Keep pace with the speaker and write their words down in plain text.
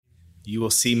You will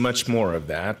see much more of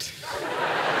that.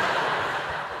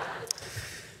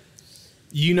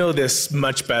 You know this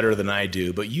much better than I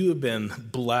do, but you have been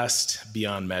blessed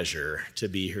beyond measure to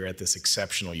be here at this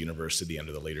exceptional university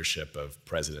under the leadership of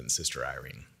President and Sister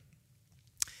Irene.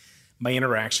 My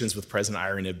interactions with President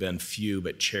Irene have been few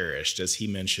but cherished. As he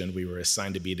mentioned, we were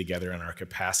assigned to be together in our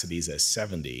capacities as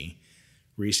 70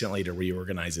 recently to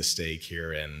reorganize a stake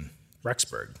here in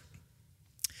Rexburg.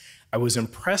 I was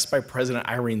impressed by President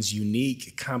Irene's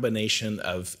unique combination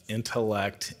of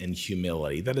intellect and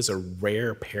humility. That is a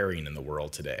rare pairing in the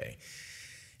world today.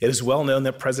 It is well known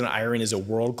that President Irene is a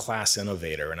world-class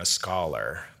innovator and a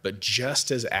scholar, but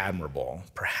just as admirable,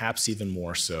 perhaps even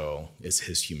more so, is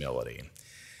his humility.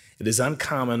 It is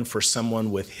uncommon for someone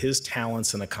with his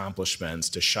talents and accomplishments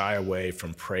to shy away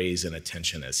from praise and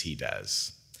attention as he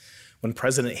does. When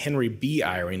President Henry B.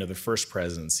 Irene of the First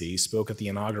Presidency spoke at the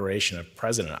inauguration of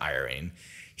President Irene,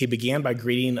 he began by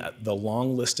greeting the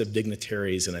long list of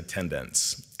dignitaries in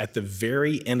attendance. At the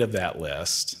very end of that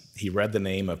list, he read the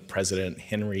name of President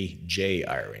Henry J.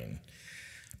 Irene.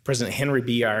 President Henry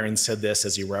B. Irene said this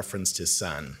as he referenced his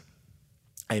son.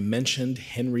 "I mentioned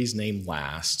Henry's name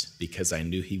last because I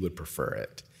knew he would prefer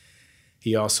it."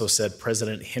 He also said,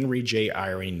 "President Henry J.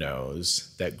 Irene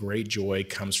knows that great joy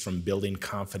comes from building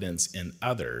confidence in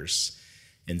others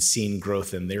and seeing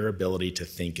growth in their ability to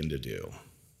think and to do."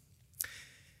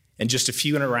 In just a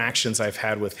few interactions I've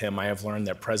had with him, I have learned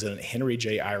that President Henry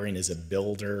J. Irene is a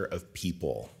builder of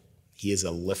people. He is a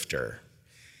lifter.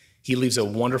 He leaves a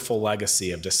wonderful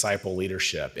legacy of disciple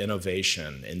leadership,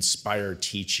 innovation, inspired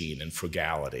teaching, and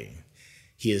frugality.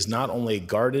 He has not only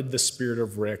guarded the spirit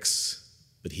of Rick's,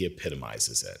 but he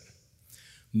epitomizes it.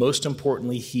 Most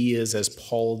importantly, he is, as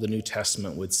Paul of the New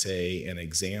Testament would say, an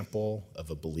example of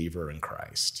a believer in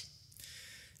Christ.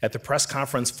 At the press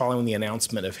conference following the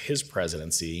announcement of his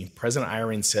presidency, President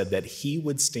Irene said that he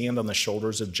would stand on the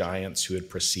shoulders of giants who had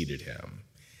preceded him.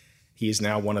 He is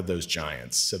now one of those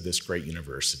giants of this great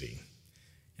university,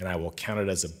 and I will count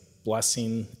it as a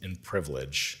blessing and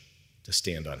privilege to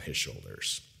stand on his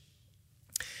shoulders.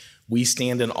 We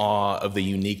stand in awe of the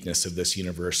uniqueness of this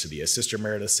university. As Sister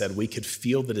Meredith said, we could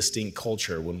feel the distinct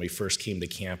culture when we first came to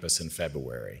campus in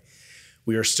February.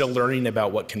 We are still learning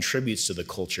about what contributes to the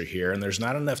culture here, and there's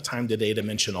not enough time today to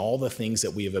mention all the things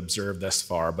that we have observed thus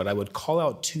far, but I would call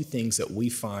out two things that we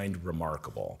find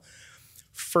remarkable.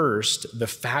 First, the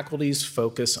faculty's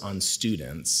focus on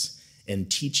students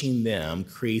and teaching them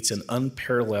creates an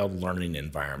unparalleled learning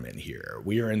environment here.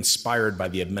 We are inspired by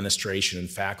the administration and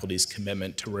faculty's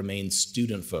commitment to remain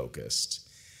student-focused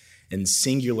and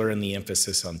singular in the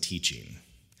emphasis on teaching.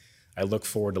 I look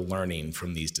forward to learning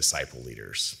from these disciple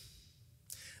leaders.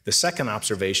 The second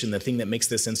observation, the thing that makes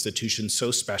this institution so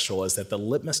special, is that the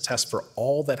litmus test for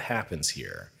all that happens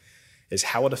here is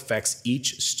how it affects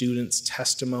each student's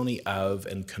testimony of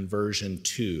and conversion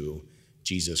to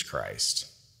Jesus Christ.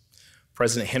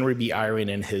 President Henry B. Irene,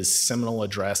 in his seminal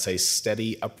address, A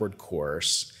Steady Upward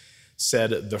Course,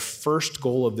 said the first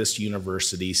goal of this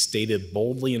university, stated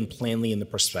boldly and plainly in the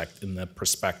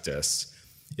prospectus,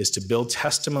 is to build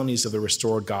testimonies of the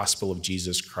restored gospel of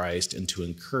Jesus Christ and to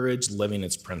encourage living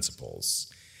its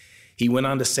principles. He went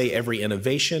on to say every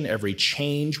innovation, every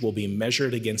change will be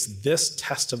measured against this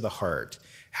test of the heart.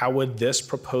 How would this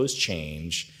proposed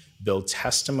change build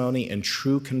testimony and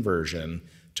true conversion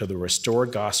to the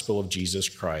restored gospel of Jesus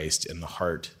Christ in the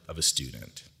heart of a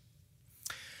student?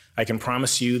 I can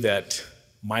promise you that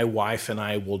my wife and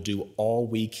I will do all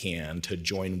we can to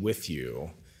join with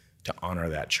you to honor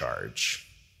that charge.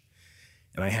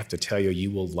 And I have to tell you,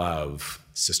 you will love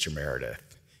Sister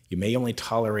Meredith. You may only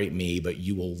tolerate me, but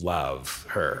you will love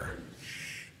her.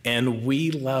 And we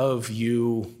love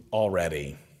you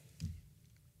already.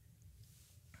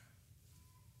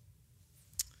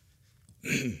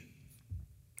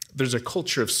 There's a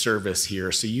culture of service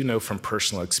here, so you know from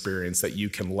personal experience that you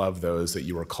can love those that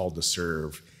you are called to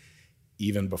serve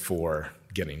even before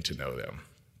getting to know them.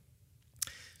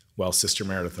 Well, Sister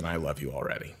Meredith and I love you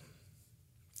already.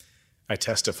 I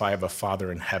testify of a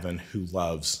Father in heaven who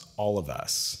loves all of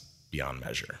us beyond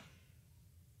measure.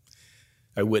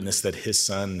 I witness that his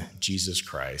Son, Jesus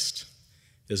Christ,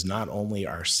 is not only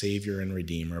our Savior and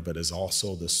Redeemer, but is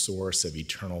also the source of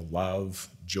eternal love,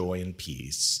 joy, and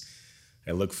peace.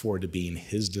 I look forward to being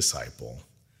his disciple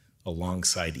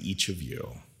alongside each of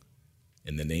you.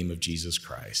 In the name of Jesus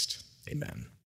Christ, amen.